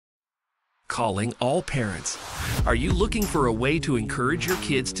calling all parents. Are you looking for a way to encourage your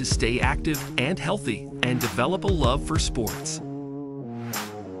kids to stay active and healthy and develop a love for sports?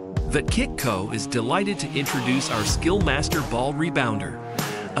 The Kick Co. is delighted to introduce our SkillMaster Ball Rebounder,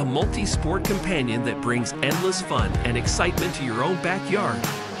 a multi-sport companion that brings endless fun and excitement to your own backyard,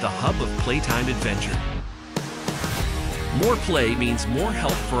 the hub of playtime adventure. More play means more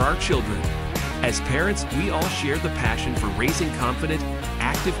help for our children. As parents, we all share the passion for raising confident,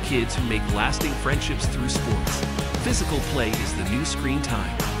 active kids who make lasting friendships through sports. Physical play is the new screen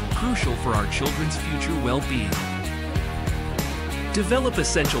time, crucial for our children's future well-being. Develop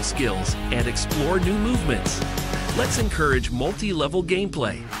essential skills and explore new movements. Let's encourage multi-level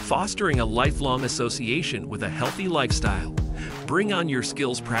gameplay, fostering a lifelong association with a healthy lifestyle. Bring on your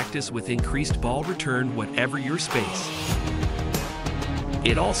skills practice with increased ball return whatever your space.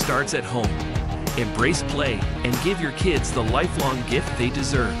 It all starts at home. Embrace play and give your kids the lifelong gift they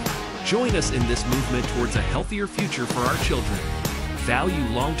deserve. Join us in this movement towards a healthier future for our children. Value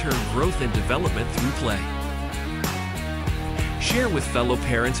long-term growth and development through play. Share with fellow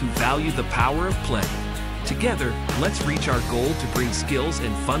parents who value the power of play. Together, let's reach our goal to bring skills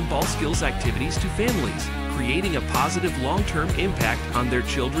and fun ball skills activities to families, creating a positive long-term impact on their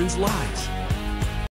children's lives.